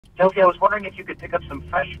Kelsey, I was wondering if you could pick up some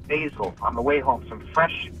fresh basil on the way home. Some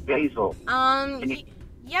fresh basil.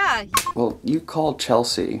 Yeah. Well, you called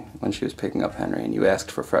Chelsea when she was picking up Henry, and you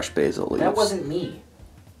asked for fresh basil leaves. That wasn't me.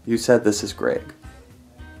 You said this is Graig.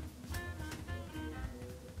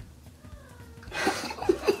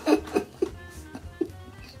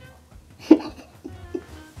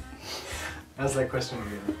 How's that question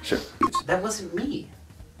again? Sure. That wasn't me.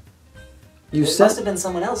 You It said... must have been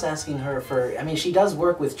someone else asking her for... I mean, she does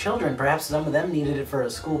work with children. Perhaps some of them needed it for a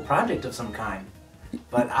school project of some kind.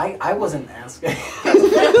 But I wasn't asking.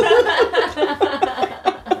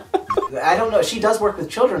 I don't know. She does work with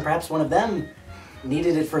children. Perhaps one of them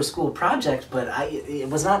needed it for a school project, but it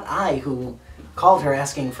was not I who called her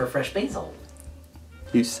asking for fresh basil.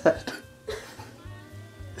 You said...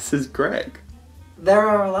 This is Graig. There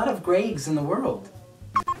are a lot of Graigs in the world.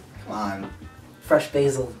 Come on. Fresh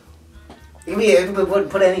basil. You could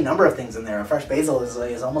put any number of things in there. A fresh basil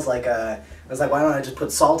is almost like a... It's like, why don't I just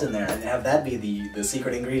put salt in there and have that be the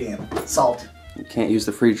secret ingredient? Salt. You can't use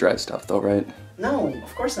the freeze-dried stuff, though, right? No,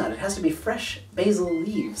 of course not. It has to be fresh basil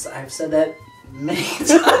leaves. I've said that many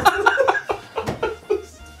times.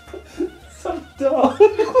 So dumb.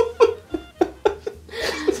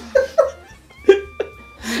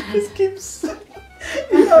 This keeps...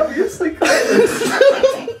 You're obviously crazy.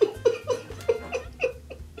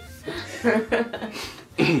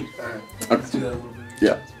 Let's do that a little bit.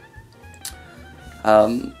 Yeah.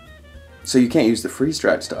 So you can't use the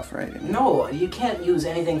freeze-dried stuff, right? No, you can't use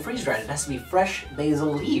anything freeze-dried. It has to be fresh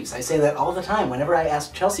basil leaves. I say that all the time. Whenever I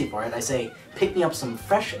ask Chelsea for it, I say, pick me up some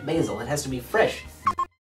fresh basil. It has to be fresh.